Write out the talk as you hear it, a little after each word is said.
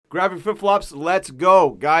Grab your flip-flops. Let's go.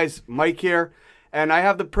 Guys, Mike here. And I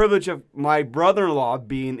have the privilege of my brother-in-law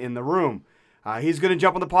being in the room. He's going to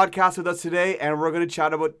jump on the podcast with us today, and we're going to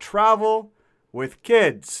chat about travel with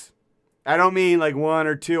kids. I don't mean like one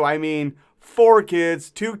or two. I mean 4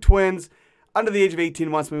 kids, 2 twins, under the age of 18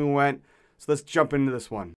 months when we went. So let's jump into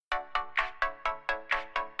this one.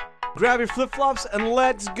 Grab your flip-flops and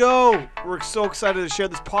let's go. We're so excited to share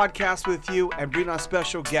this podcast with you and bring on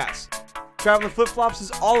special guests. Traveling with Flip-Flops is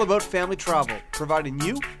all about family travel, providing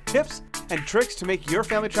you tips and tricks to make your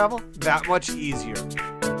family travel that much easier.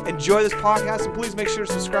 Enjoy this podcast and please make sure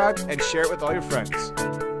to subscribe and share it with all your friends.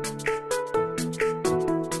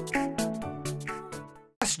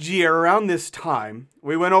 Last year, around this time,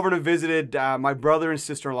 we went over and visited my brother and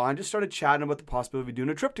sister-in-law and just started chatting about the possibility of doing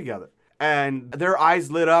a trip together. And their eyes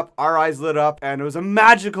lit up, our eyes lit up, and it was a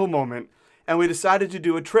magical moment. And we decided to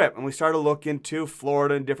do a trip, and we started to look into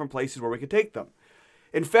Florida and different places where we could take them.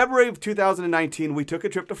 In February of 2019, we took a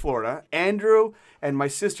trip to Florida. Andrew and my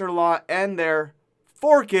sister-in-law and their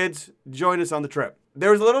 4 kids joined us on the trip.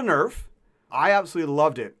 There was a little nerve. I absolutely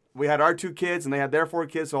loved it. We had our 2 kids, and they had their 4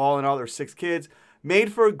 kids, so all in all, there's 6 kids.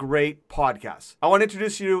 Made for a great podcast. I want to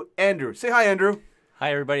introduce you to Andrew. Say hi, Andrew.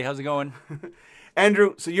 Hi, everybody. How's it going?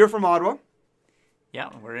 Andrew, so you're from Ottawa? Yeah,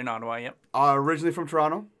 we're in Ottawa, yep. Originally from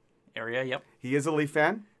Toronto? Area, yep. He is a Leaf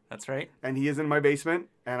fan. That's right. And he is in my basement,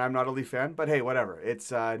 and I'm not a Leaf fan. But hey, whatever.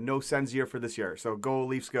 It's no Sens year for this year, so go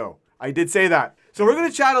Leafs go. I did say that. So we're going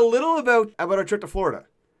to chat a little about our trip to Florida.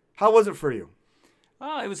 How was it for you?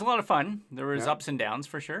 It was a lot of fun. There was ups and downs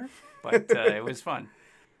for sure, but it was fun.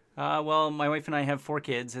 Well, my wife and I have 4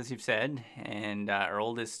 kids, as you've said, and our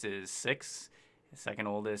oldest is 6. The second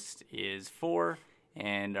oldest is 4,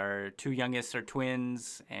 and our 2 youngest are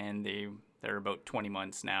twins, and they're about 20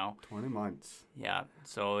 months now. 20 months. Yeah,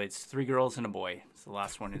 so it's 3 girls and a boy. So the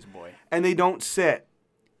last one is a boy. And they don't sit.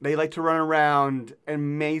 They like to run around.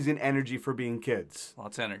 Amazing energy for being kids.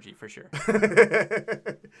 Lots of energy, for sure.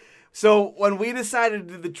 So when we decided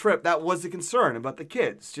to do the trip, that was the concern about the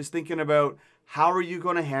kids. Just thinking about how are you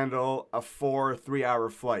going to handle a 4 3-hour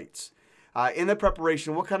flights? In the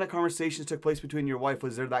preparation, what kind of conversations took place between your wife?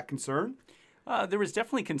 Was there that concern? There was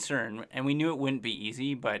definitely concern, and we knew it wouldn't be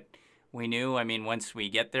easy, but we knew, once we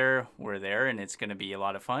get there, we're there, and it's going to be a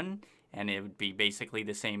lot of fun, and it would be basically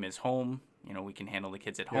the same as home. You know, we can handle the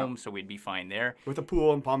kids at home, so we'd be fine there. With a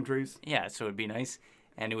pool and palm trees? Yeah, so it'd be nice.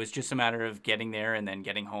 And it was just a matter of getting there and then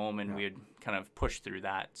getting home, and we would kind of push through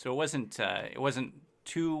that. So it wasn't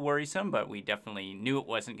too worrisome, but we definitely knew it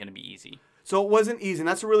wasn't going to be easy. So it wasn't easy, and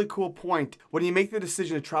that's a really cool point. When you make the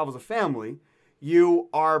decision to travel as a family, you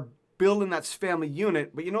are building that family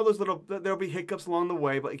unit, but you know there'll be hiccups along the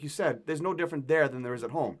way, but like you said, there's no different there than there is at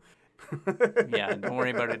home. Yeah, don't worry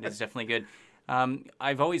about it. It's definitely good.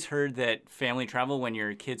 I've always heard that family travel when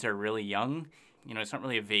your kids are really young, it's not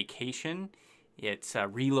really a vacation, it's a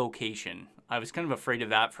relocation. I was kind of afraid of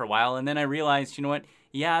that for a while, and then I realized, you know what?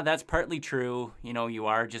 Yeah, that's partly true. You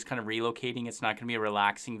are just kind of relocating. It's not going to be a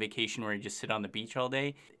relaxing vacation where you just sit on the beach all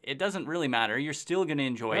day. It doesn't really matter. You're still going to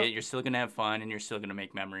enjoy it. You're still going to have fun, and you're still going to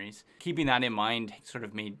make memories. Keeping that in mind sort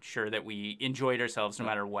of made sure that we enjoyed ourselves no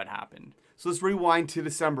matter what happened. So let's rewind to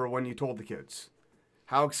December when you told the kids.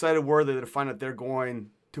 How excited were they to find out they're going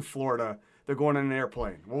to Florida? They're going on an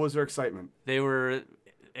airplane. What was their excitement? They were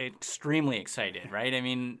extremely excited, right?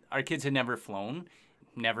 Our kids had never flown.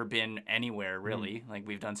 Never been anywhere really. Like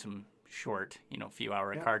we've done some short, few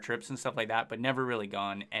hour car trips and stuff like that, but never really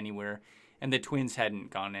gone anywhere. And the twins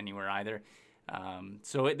hadn't gone anywhere either.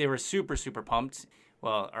 So they were super, super pumped.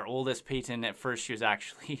 Well, our oldest, Peyton, at first she was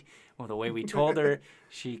actually, the way we told her,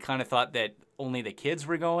 she kind of thought that only the kids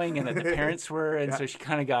were going and that the parents were. And so she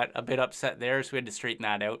kind of got a bit upset there. So we had to straighten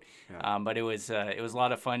that out. Yeah. But it was a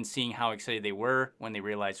lot of fun seeing how excited they were when they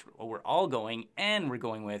realized, we're all going, and we're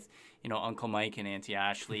going with, Uncle Mike and Auntie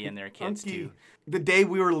Ashley and their kids too. The day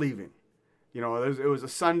we were leaving, it was a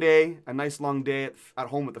Sunday, a nice long day at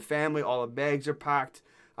home with the family. All the bags are packed.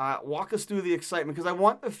 Walk us through the excitement, because I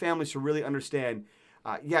want the families to really understand,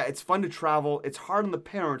 it's fun to travel. It's hard on the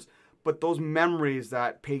parents, but those memories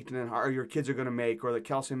that Peyton and your kids are going to make, or that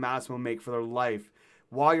Kelsey and Madison will make for their life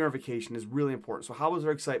while you're on vacation, is really important. So how was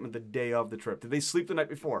their excitement the day of the trip? Did they sleep the night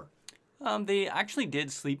before? They actually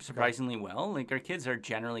did sleep surprisingly well. Like, our kids are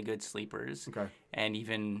generally good sleepers. Okay. And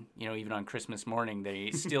even on Christmas morning,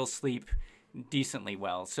 they still sleep decently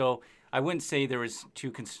well. So I wouldn't say there was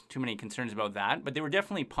too many concerns about that, but they were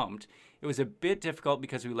definitely pumped. It was a bit difficult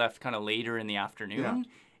because we left kind of later in the afternoon. Yeah.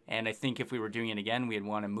 And I think if we were doing it again, we'd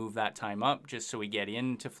want to move that time up just so we get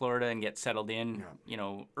into Florida and get settled in,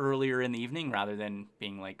 earlier in the evening rather than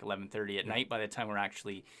being like 11:30 at night by the time we're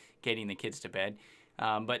actually getting the kids to bed.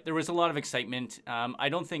 But there was a lot of excitement. I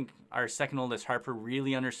don't think our second oldest, Harper,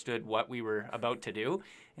 really understood what we were about to do,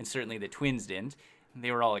 and certainly the twins didn't.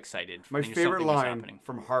 They were all excited. My They knew favorite something was line happening.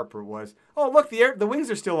 from Harper was, "Oh, look, the wings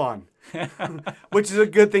are still on," which is a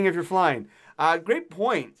good thing if you're flying. Great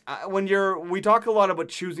point. We talk a lot about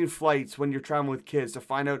choosing flights when you're traveling with kids to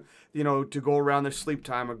find out, to go around their sleep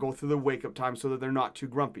time or go through their wake up time so that they're not too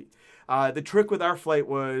grumpy. The trick with our flight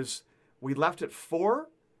was we left at 4,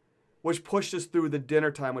 which pushed us through the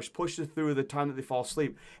dinner time, which pushed us through the time that they fall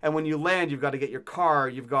asleep. And when you land, you've got to get your car,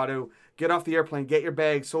 you've got to get off the airplane, get your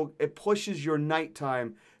bags. So it pushes your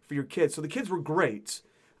nighttime for your kids. So the kids were great.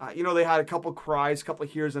 They had a couple cries, a couple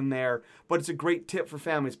of here's and there, but it's a great tip for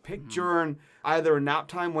families. Pick during either a nap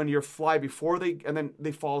time when you're fly before and then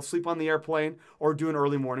they fall asleep on the airplane, or do an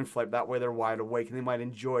early morning flight. That way they're wide awake and they might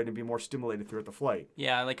enjoy it and be more stimulated throughout the flight.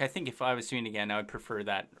 Yeah, I think if I was doing it again, I would prefer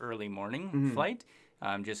that early morning flight,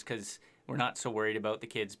 just because we're not so worried about the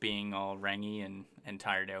kids being all rangy and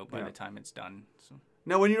tired out by the time it's done. So.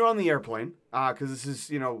 Now, when you're on the airplane, because this is,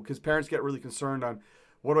 because parents get really concerned on,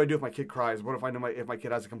 what do I do if my kid cries? What if I know if my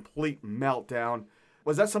kid has a complete meltdown?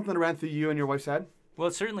 Was that something that ran through you and your wife's head?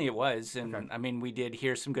 Well, certainly it was. And we did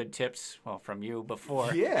hear some good tips, from you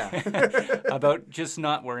before. Yeah. about just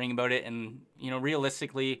not worrying about it. And,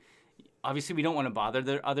 realistically, obviously we don't want to bother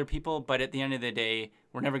the other people, but at the end of the day,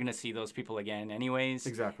 we're never going to see those people again anyways.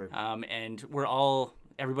 Exactly. And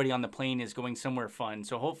everybody on the plane is going somewhere fun.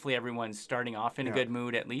 So hopefully everyone's starting off in a good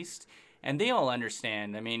mood at least. And they all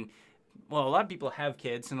understand. A lot of people have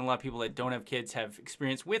kids, and a lot of people that don't have kids have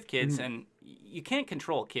experience with kids, and you can't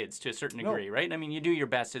control kids to a certain degree, right? You do your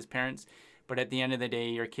best as parents, but at the end of the day,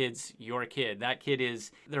 your kid's your kid. That kid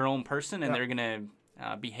is their own person, and they're going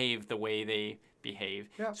to behave the way they behave.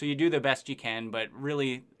 Yeah. So you do the best you can, but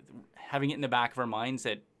really having it in the back of our minds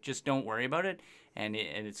that just don't worry about it, and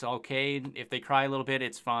it's okay. If they cry a little bit,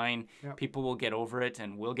 it's fine. Yeah. People will get over it,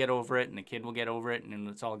 and we'll get over it, and the kid will get over it, and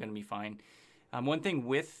it's all going to be fine. One thing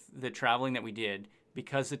with the traveling that we did,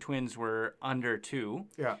 because the twins were under 2,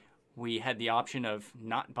 we had the option of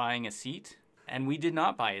not buying a seat, and we did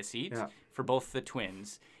not buy a seat for both the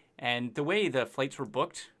twins. And the way the flights were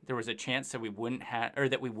booked, there was a chance that we would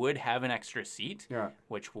have an extra seat,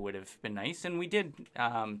 which would have been nice. And we did,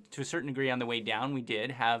 to a certain degree, on the way down, we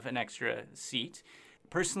did have an extra seat.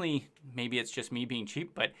 Personally, maybe it's just me being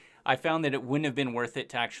cheap, but I found that it wouldn't have been worth it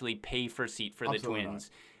to actually pay for a seat for Absolutely the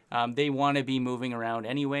twins. They want to be moving around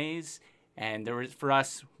anyways, and there was, for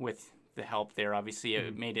us, with the help there, obviously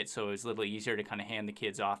it made it so it was a little easier to kind of hand the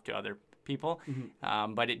kids off to other people.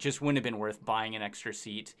 But it just wouldn't have been worth buying an extra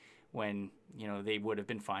seat when they would have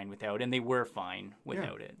been fine without, and they were fine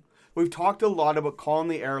without it. We've talked a lot about calling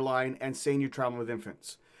the airline and saying you're traveling with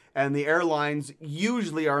infants. And the airlines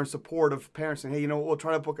usually are in support of parents saying, hey, we'll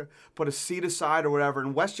try to put a seat aside or whatever.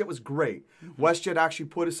 And WestJet was great. WestJet actually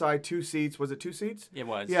put aside 2 seats. Was it 2 seats? It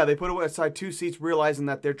was. Yeah, they put aside 2 seats, realizing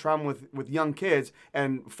that they're traveling with young kids,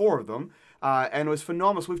 and 4 of them. And it was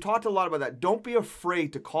phenomenal. So we've talked a lot about that. Don't be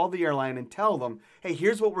afraid to call the airline and tell them, hey,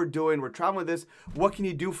 here's what we're doing. We're traveling with this. What can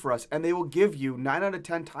you do for us? And they will give you 9 out of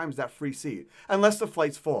 10 times that free seat, unless the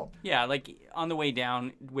flight's full. Yeah, on the way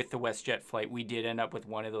down with the WestJet flight, we did end up with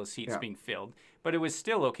one of those seats being filled. But it was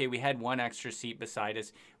still okay. We had one extra seat beside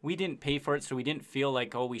us. We didn't pay for it, so we didn't feel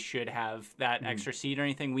like, we should have that extra seat or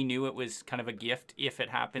anything. We knew it was kind of a gift. If it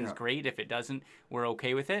happens, great. If it doesn't, we're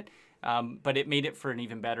okay with it. But it made it for an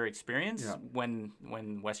even better experience when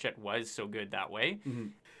WestJet was so good that way.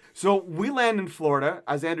 So we land in Florida.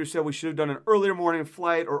 As Andrew said, we should have done an earlier morning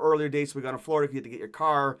flight or earlier date. So we got in Florida. You had to get your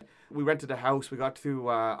car. We rented a house. We got to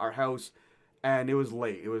our house, and it was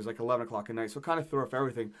late. It was like 11 o'clock at night. So it kind of threw off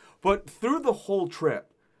everything. But through the whole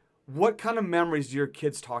trip, what kind of memories do your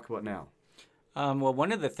kids talk about now? Well,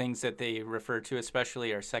 one of the things that they refer to,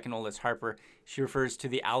 especially our second oldest, Harper, she refers to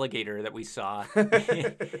the alligator that we saw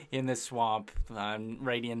in the swamp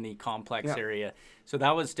right in the complex area. So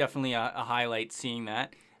that was definitely a highlight, seeing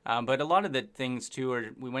that. But a lot of the things, too,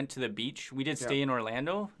 are we went to the beach. We did stay in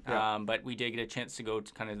Orlando, but we did get a chance to go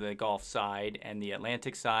to kind of the Gulf side and the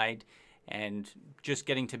Atlantic side. And just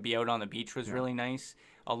getting to be out on the beach was really nice.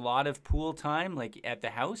 A lot of pool time, like at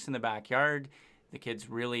the house in the backyard. The kids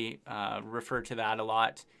really refer to that a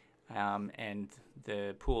lot, and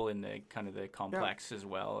the pool in the kind of the complex as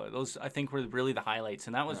well. Those, I think, were really the highlights,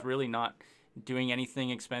 and that was really not doing anything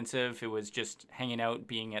expensive. It was just hanging out,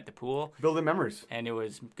 being at the pool. Building memories. And it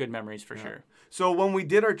was good memories for sure. So when we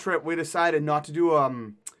did our trip, we decided not to do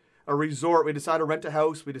a resort. We decided to rent a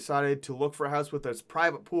house. We decided to look for a house with a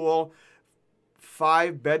private pool,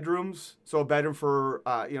 5 bedrooms. So a bedroom for,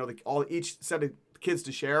 each set of kids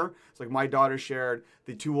to share. It's like my daughter shared,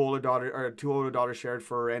 the two older daughters shared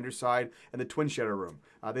for Andrew's side, and the twin shared a room.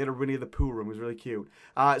 They had a Winnie the Pooh room. It was really cute.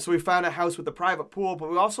 So we found a house with a private pool, but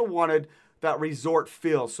we also wanted that resort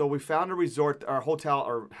feel. So we found a resort, or hotel,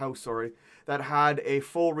 or house, sorry, that had a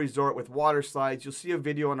full resort with water slides. You'll see a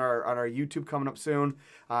video on our YouTube coming up soon.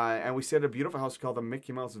 And we stayed at a beautiful house called the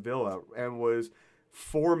Mickey Mouse Villa, and was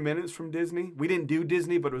 4 minutes from Disney. We didn't do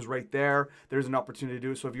Disney, but it was right there. There's an opportunity to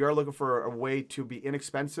do it. So if you are looking for a way to be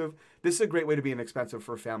inexpensive, this is a great way to be inexpensive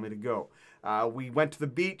for a family to go. We went to the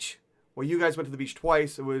beach. Well, you guys went to the beach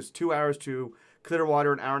twice. It was 2 hours to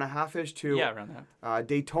Clearwater, an hour and a half-ish to around that.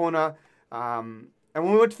 Daytona. And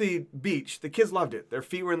when we went to the beach, the kids loved it. Their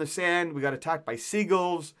feet were in the sand. We got attacked by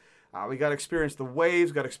seagulls. We got to experience the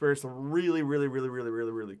waves. Got to experience the really, really, really, really,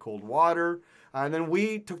 really, really cold water. And then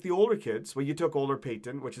we took the older kids. Well, you took older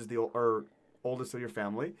Peyton, which is the oldest of your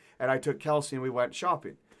family, and I took Kelsey, and we went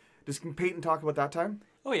shopping. Does Peyton talk about that time?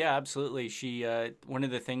 Oh yeah, absolutely. She one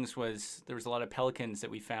of the things was there was a lot of pelicans that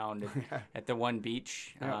we found at the one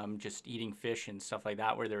beach, just eating fish and stuff like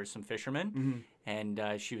that, where there were some fishermen, and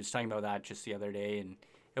she was talking about that just the other day, and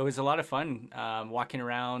it was a lot of fun walking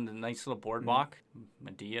around a nice little boardwalk,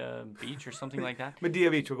 Medea Beach or something like that. Medea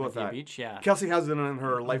Beach, we'll go with that. Medea Beach, yeah. Kelsey has it in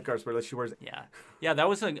her lifeguard spray that she wears. Yeah, that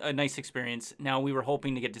was a nice experience. Now we were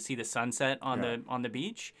hoping to get to see the sunset on the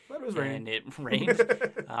beach, but it was raining. And it rained.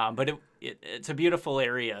 But it's a beautiful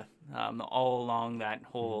area all along that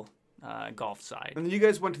whole Gulf side. And then you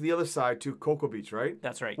guys went to the other side to Cocoa Beach, right?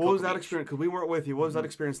 That's right. What was that experience? Because we weren't with you. What was that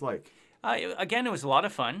experience like? Again, it was a lot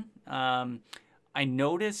of fun. I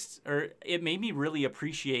noticed, or it made me really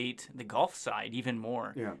appreciate the Gulf side even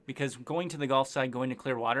more. Yeah. Because going to the Gulf side, going to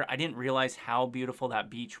Clearwater, I didn't realize how beautiful that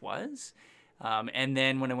beach was. And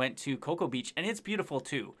then when I went to Cocoa Beach, and it's beautiful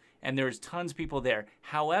too, and there's tons of people there.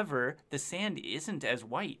 However, the sand isn't as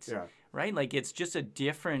white, right? Like it's just a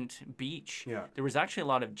different beach. Yeah. There was actually a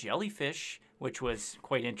lot of jellyfish, which was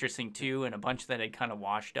quite interesting too, and a bunch that had kind of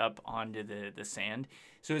washed up onto the sand.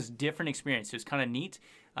 So it was a different experience. It was kind of neat.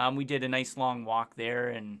 We did a nice long walk there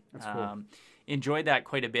and enjoyed that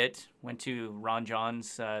quite a bit. Went to Ron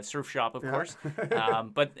John's surf shop, of course.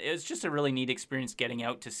 But it was just a really neat experience getting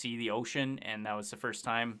out to see the ocean. And that was the first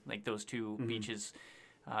time, like those two beaches.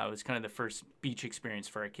 It was kind of the first beach experience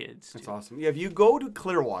for our kids. That's awesome. Yeah, if you go to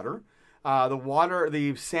Clearwater,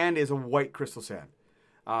 the sand is a white crystal sand.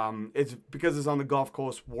 It's because it's on the Gulf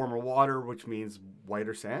Coast, warmer water, which means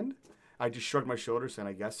whiter sand. I just shrugged my shoulders and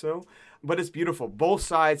I guess so. But it's beautiful. Both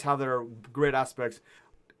sides have their great aspects.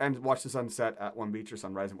 And watch the sunset at one beach or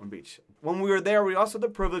sunrise at one beach. When we were there, we also had the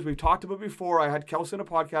privilege, we've talked about before, I had Kelsey on a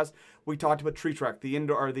podcast, we talked about tree trek, the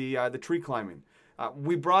indoor, or the tree climbing.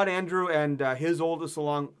 We brought Andrew and his oldest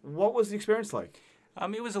along. What was the experience like?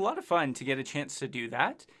 It was a lot of fun to get a chance to do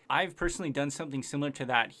that. I've personally done something similar to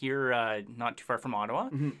that here, not too far from Ottawa.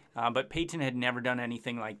 But Peyton had never done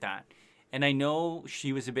anything like that. And I know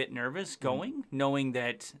she was a bit nervous going, knowing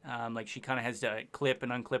that like she kind of has to clip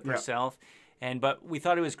and unclip herself. But we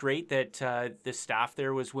thought it was great that the staff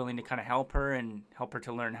there was willing to kind of help her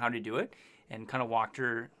to learn how to do it, and kind of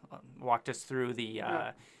walked us through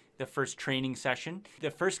the first training session.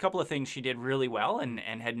 The first couple of things she did really well and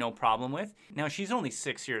had no problem with. Now she's only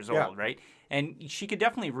 6 years old, right? And she could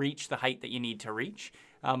definitely reach the height that you need to reach.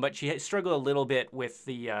 But she struggled a little bit with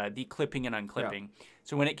the clipping and unclipping.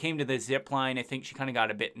 So when it came to the zip line, I think she kind of got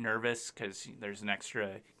a bit nervous because there's an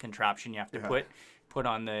extra contraption you have to put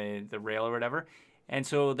on the rail or whatever. And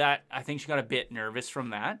so that, I think she got a bit nervous from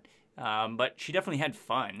that. But she definitely had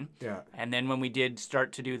fun. Yeah. And then when we did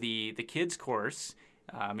start to do the kids course,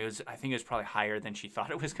 I think it was probably higher than she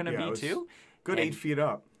thought it was going to be too. Good, and 8 feet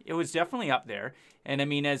up. It was definitely up there. And I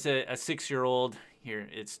mean, as a 6-year-old here,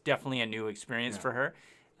 it's definitely a new experience for her.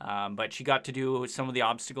 But she got to do some of the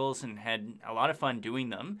obstacles and had a lot of fun doing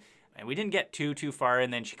them. And we didn't get too far,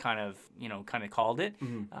 and then she kind of called it.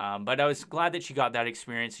 But I was glad that she got that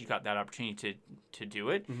experience. She got that opportunity to do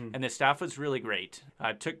it. And the staff was really great.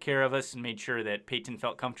 Took care of us and made sure that Peyton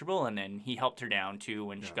felt comfortable, and then he helped her down too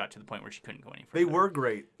when she got to the point where she couldn't go any further. They were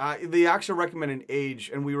great. The actual recommended age,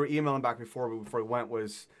 and we were emailing back before we went,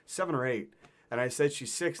 was 7 or 8. And I said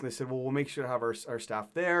she's 6, and they said, well, we'll make sure to have our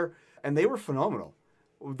staff there. And they were phenomenal.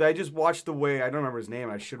 I just watched the way, I don't remember his name,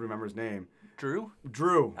 I should remember his name. Drew?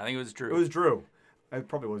 I think it was Drew. It was Drew. It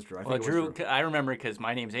probably was Drew. Drew, I remember because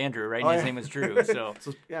my name's Andrew, right? And his name was Drew, so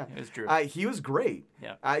yeah, it was Drew. He was great.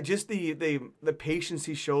 Yeah. Just the patience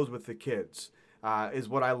he shows with the kids is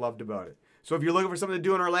what I loved about it. So if you're looking for something to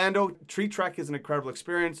do in Orlando, Tree Trek is an incredible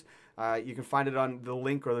experience. You can find it on the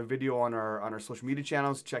link or the video on our social media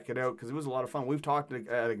channels. Check it out because it was a lot of fun. We've talked ad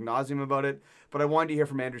nauseum about it, but I wanted to hear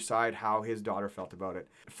from Andrew's side how his daughter felt about it.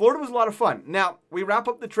 Florida was a lot of fun. Now, we wrap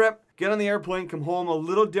up the trip, get on the airplane, come home, a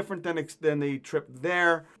little different than the trip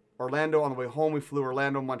there. Orlando, on the way home, we flew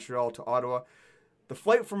Orlando, Montreal to Ottawa. The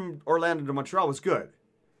flight from Orlando to Montreal was good,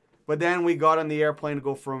 but then we got on the airplane to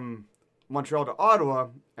go from Montreal to Ottawa,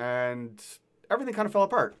 and everything kind of fell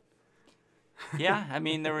apart. Yeah, I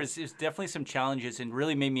mean, there's definitely some challenges, and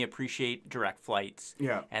really made me appreciate direct flights.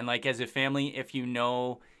 Yeah. And like as a family, if you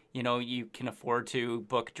know you can afford to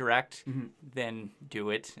book direct, then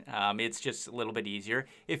do it. It's just a little bit easier.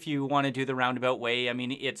 If you want to do the roundabout way, I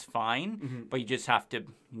mean, it's fine, but you just have to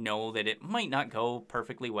know that it might not go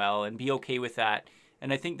perfectly well and be okay with that.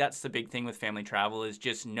 And I think that's the big thing with family travel is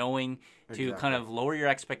just knowing to kind of lower your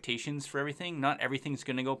expectations for everything. Not everything's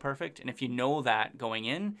going to go perfect. And if you know that going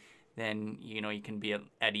in, then, you can be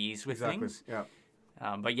at ease with things. Yeah.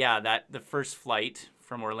 But yeah, the first flight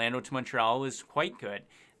from Orlando to Montreal was quite good.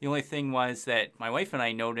 The only thing was that my wife and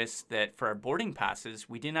I noticed that for our boarding passes,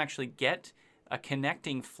 we didn't actually get a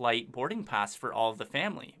connecting flight boarding pass for all of the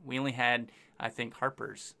family. We only had, I think,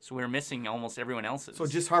 Harper's. So we were missing almost everyone else's. So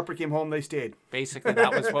just Harper came home, they stayed. Basically,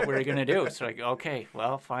 that was what we were going to do. So okay,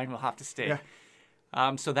 well, fine, we'll have to stay.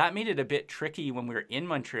 Yeah. So that made it a bit tricky when we were in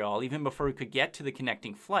Montreal, even before we could get to the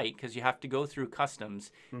connecting flight, because you have to go through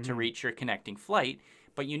customs to reach your connecting flight.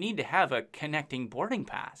 But you need to have a connecting boarding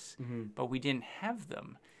pass. But we didn't have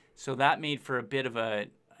them. So that made for a bit of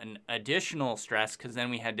an additional stress, because then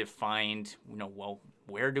we had to find,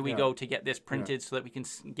 where do we go to get this printed so that we can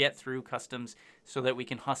get through customs so that we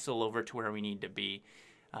can hustle over to where we need to be.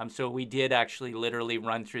 So we did actually literally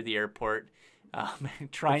run through the airport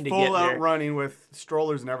trying to get there. Full out running with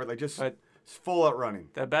strollers and everything, just full out running.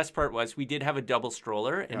 The best part was we did have a double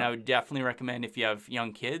stroller, and I would definitely recommend if you have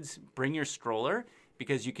young kids, bring your stroller,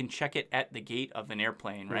 because you can check it at the gate of an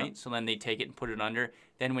airplane, right? Yeah. So then they take it and put it under.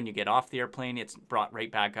 Then when you get off the airplane, it's brought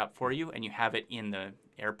right back up for you, and you have it in the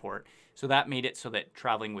airport. So that made it so that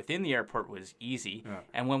traveling within the airport was easy. Yeah.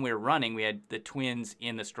 And when we were running, we had the twins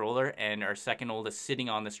in the stroller and our second oldest sitting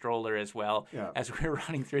on the stroller as well as we were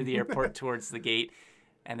running through the airport towards the gate.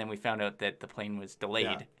 And then we found out that the plane was delayed.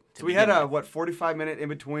 Yeah. So we had a, 45-minute in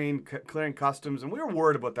between clearing customs, and we were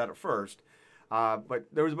worried about that at first. But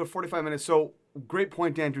there was about 45 minutes. So great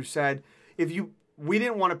point Andrew said. We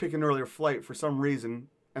didn't want to pick an earlier flight for some reason,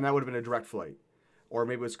 and that would have been a direct flight. Or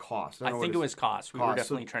maybe it was cost. I think it was cost. We were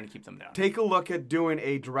definitely trying to keep them down. Take a look at doing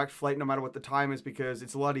a direct flight no matter what the time is, because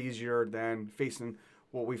it's a lot easier than facing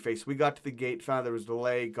what we faced. We got to the gate, found there was a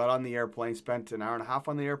delay, got on the airplane, spent an hour and a half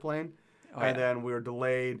on the airplane, then we were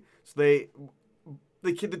delayed. So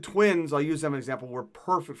the twins, I'll use them as an example, were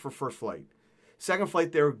perfect for first flight. Second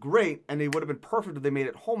flight, they were great, and they would have been perfect if they made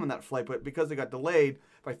it home in that flight, but because they got delayed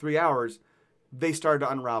by 3 hours, they started to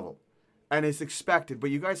unravel. And it's expected, but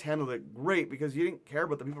you guys handled it great because you didn't care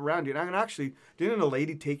about the people around you. And actually, didn't a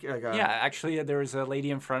lady take you? Actually, there was a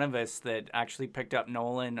lady in front of us that actually picked up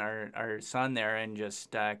Nolan, our son there, and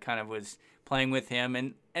just kind of was playing with him.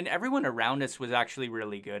 And everyone around us was actually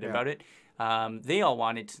really good about it. They all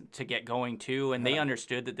wanted to get going too, and they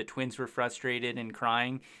understood that the twins were frustrated and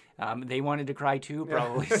crying. They wanted to cry too,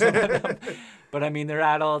 probably. Some of them. But I mean, they're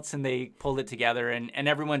adults, and they pulled it together, and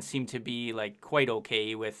everyone seemed to be like quite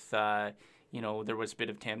okay with, there was a bit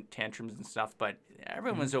of tantrums and stuff, but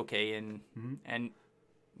everyone was okay, and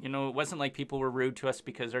it wasn't like people were rude to us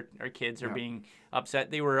because our kids are being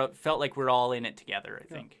upset. They felt like we're all in it together,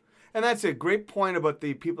 I think. And that's a great point about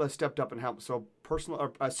the people that stepped up and helped. So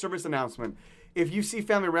service announcement. If you see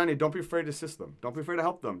family around you, don't be afraid to assist them. Don't be afraid to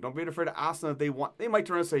help them. Don't be afraid to ask them if they want. They might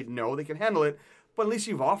turn around and say, no, they can handle it. But at least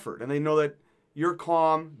you've offered. And they know that you're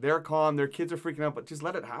calm, they're calm, their kids are freaking out. But just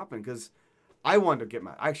let it happen, because I wanted to get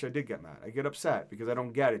mad. Actually, I did get mad. I get upset because I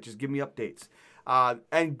don't get it. Just give me updates.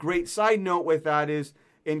 And great side note with that is,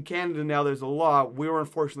 in Canada now, there's a law. We were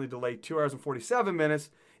unfortunately delayed 2 hours and 47 minutes.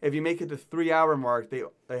 If you make it to 3 hour mark,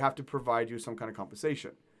 they have to provide you some kind of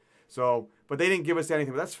compensation. So, but they didn't give us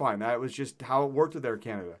anything, but that's fine. That was just how it worked with Air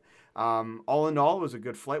Canada. All in all, it was a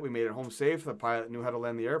good flight. We made it home safe. The pilot knew how to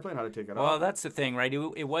land the airplane, how to take it off. Well, that's the thing, right?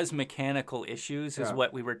 It was mechanical issues is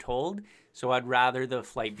what we were told. So I'd rather the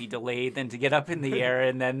flight be delayed than to get up in the air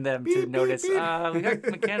and then them to notice, we got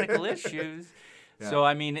mechanical issues. So,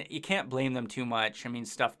 I mean, you can't blame them too much. I mean,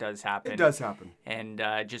 stuff does happen. It does happen. And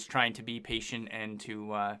just trying to be patient and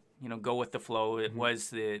to, go with the flow. It was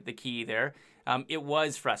the key there. It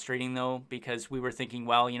was frustrating, though, because we were thinking,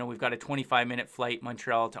 well, we've got a 25-minute flight,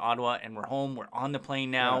 Montreal to Ottawa, and we're home. We're on the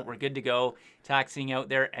plane now. Yeah. We're good to go, taxiing out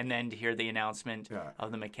there. And then to hear the announcement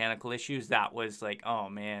of the mechanical issues, that was like, oh,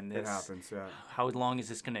 man. It happens, yeah. How long is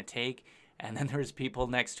this going to take? And then there's people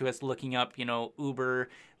next to us looking up, Uber,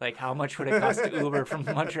 like how much would it cost to Uber from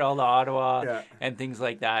Montreal to Ottawa and things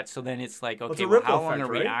like that. So then it's like, okay, well, how long are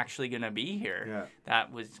we actually going to be here? Yeah.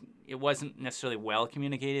 It wasn't necessarily well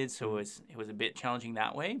communicated, so it was a bit challenging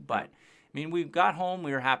that way. But, I mean, we got home,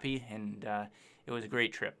 we were happy, and it was a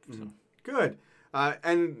great trip. So. Good.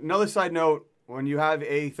 And another side note, when you have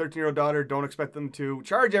a 13-year-old daughter, don't expect them to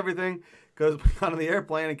charge everything, because we got on the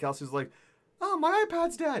airplane and Kelsey's like, oh, my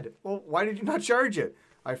iPad's dead. Well, why did you not charge it?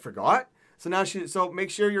 I forgot. So now so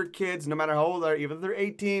make sure your kids, no matter how old they are, even if they're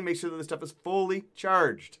 18, make sure that the stuff is fully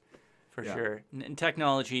charged. For sure. And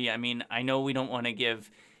technology, I mean, I know we don't want to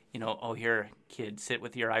give, here, kid, sit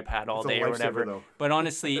with your iPad all day or whatever. Though. But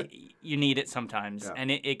honestly, you need it sometimes,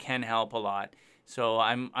 and it can help a lot. So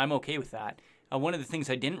I'm okay with that. One of the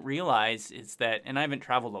things I didn't realize is that, and I haven't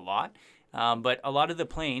traveled a lot, but a lot of the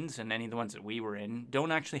planes, and any of the ones that we were in,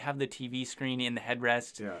 don't actually have the TV screen in the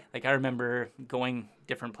headrest. Yeah. Like, I remember going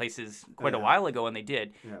different places quite a while ago, and they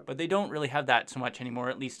did. Yeah. But they don't really have that so much anymore,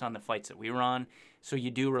 at least on the flights that we were on. So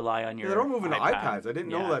you do rely on your They're all moving to iPads. I didn't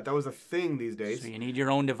know that was a thing these days. So you need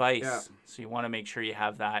your own device. Yeah. So you want to make sure you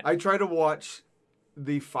have that. I tried to watch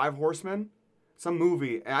The Five Horsemen, some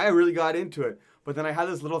movie, and I really got into it. But then I had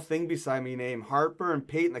this little thing beside me named Harper and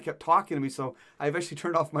Peyton that kept talking to me, so I eventually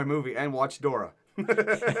turned off my movie and watched Dora.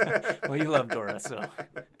 Well, you love Dora, so.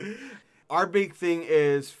 Our big thing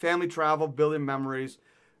is family travel, building memories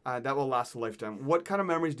that will last a lifetime. What kind of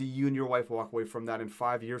memories do you and your wife walk away from that in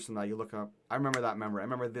 5 years from now? You look up, I remember that memory. I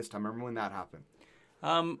remember this time. I remember when that happened.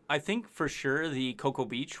 I think for sure the Cocoa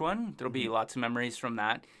Beach one, there'll be lots of memories from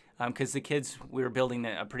that. Because the kids, we were building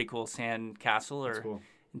a pretty cool sand castle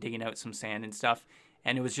digging out some sand and stuff.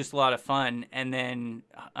 And it was just a lot of fun. And then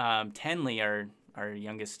Tenley, our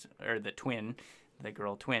youngest, or the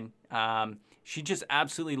girl twin, she just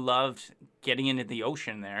absolutely loved getting into the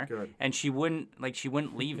ocean there. Good. And she wouldn't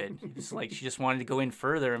leave it. It's like she just wanted to go in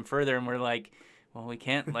further and further. And we're like, well, we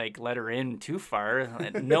can't let her in too far,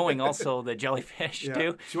 knowing also the jellyfish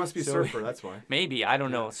too. She wants to be a surfer, that's why. Maybe, I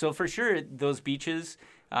don't know. So for sure, those beaches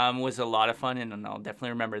was a lot of fun, and I'll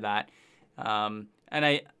definitely remember that. And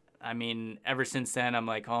I mean, ever since then, I'm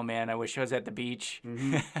like, oh man, I wish I was at the beach.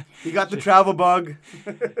 Mm-hmm. You got the travel bug.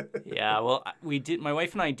 Yeah, well, my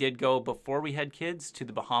wife and I did go before we had kids to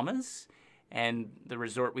the Bahamas, and the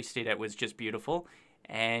resort we stayed at was just beautiful.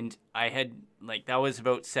 And I had, that was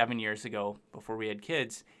about 7 years ago before we had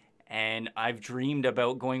kids. And I've dreamed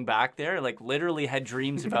about going back there, literally had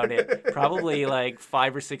dreams about it, probably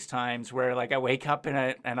 5 or 6 times where I wake up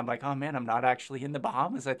and I'm like, oh man, I'm not actually in the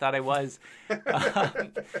Bahamas. I thought I was.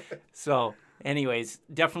 So anyways,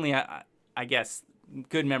 definitely, I guess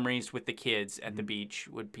good memories with the kids at the beach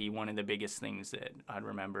would be one of the biggest things that I'd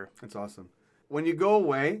remember. That's awesome. When you go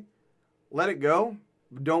away, let it go.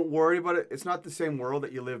 Don't worry about it. It's not the same world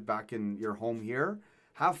that you live back in your home here.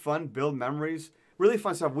 Have fun, build memories. Really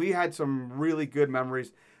fun stuff. We had some really good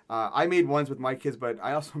memories. I made ones with my kids, but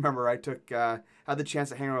I also remember I had the chance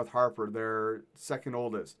to hang around with Harper, their second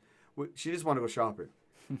oldest. She just wanted to go shopping.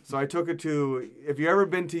 So I took her to, if you've ever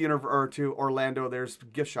been to Orlando, there's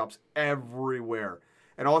gift shops everywhere.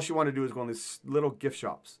 And all she wanted to do was go in these little gift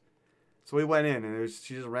shops. So we went in, and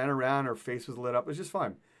she just ran around. Her face was lit up. It was just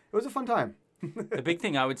fun. It was a fun time. The big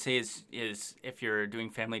thing I would say is if you're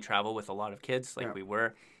doing family travel with a lot of kids, we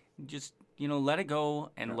were, just let it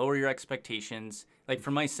go and lower your expectations.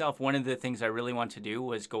 For myself, one of the things I really wanted to do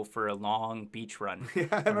was go for a long beach run I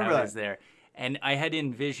remember when I was there. And I had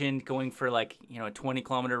envisioned going for a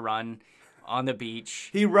 20-kilometer run on the beach.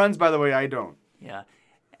 He runs, by the way, I don't. Yeah.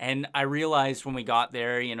 And I realized when we got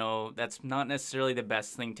there, that's not necessarily the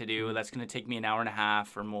best thing to do. That's going to take me an hour and a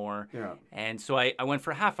half or more. Yeah. And so I went for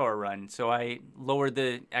a half-hour run. So I lowered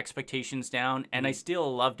the expectations down, and I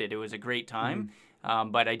still loved it. It was a great time.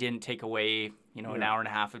 But I didn't take away, an hour and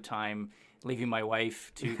a half of time, leaving my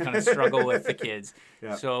wife to kind of struggle with the kids.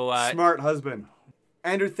 Yeah. So smart husband.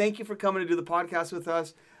 Andrew, thank you for coming to do the podcast with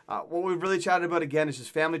us. What we've really chatted about, again, is just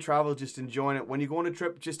family travel, just enjoying it. When you go on a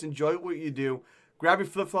trip, just enjoy what you do. Grab your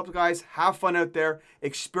flip-flops, guys. Have fun out there.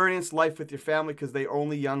 Experience life with your family because they're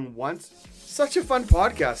only young once. Such a fun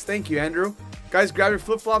podcast. Thank you, Andrew. Guys, grab your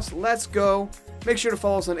flip-flops. Let's go. Make sure to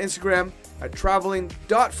follow us on Instagram at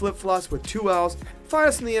traveling.flipflops with 2 L's. find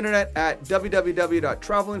us on the internet at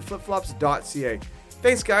www.travelingflipflops.ca.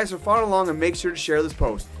 Thanks, guys, for following along, and make sure to share this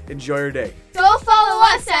post. Enjoy your day. Go follow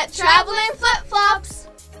us at Traveling Flip Flops.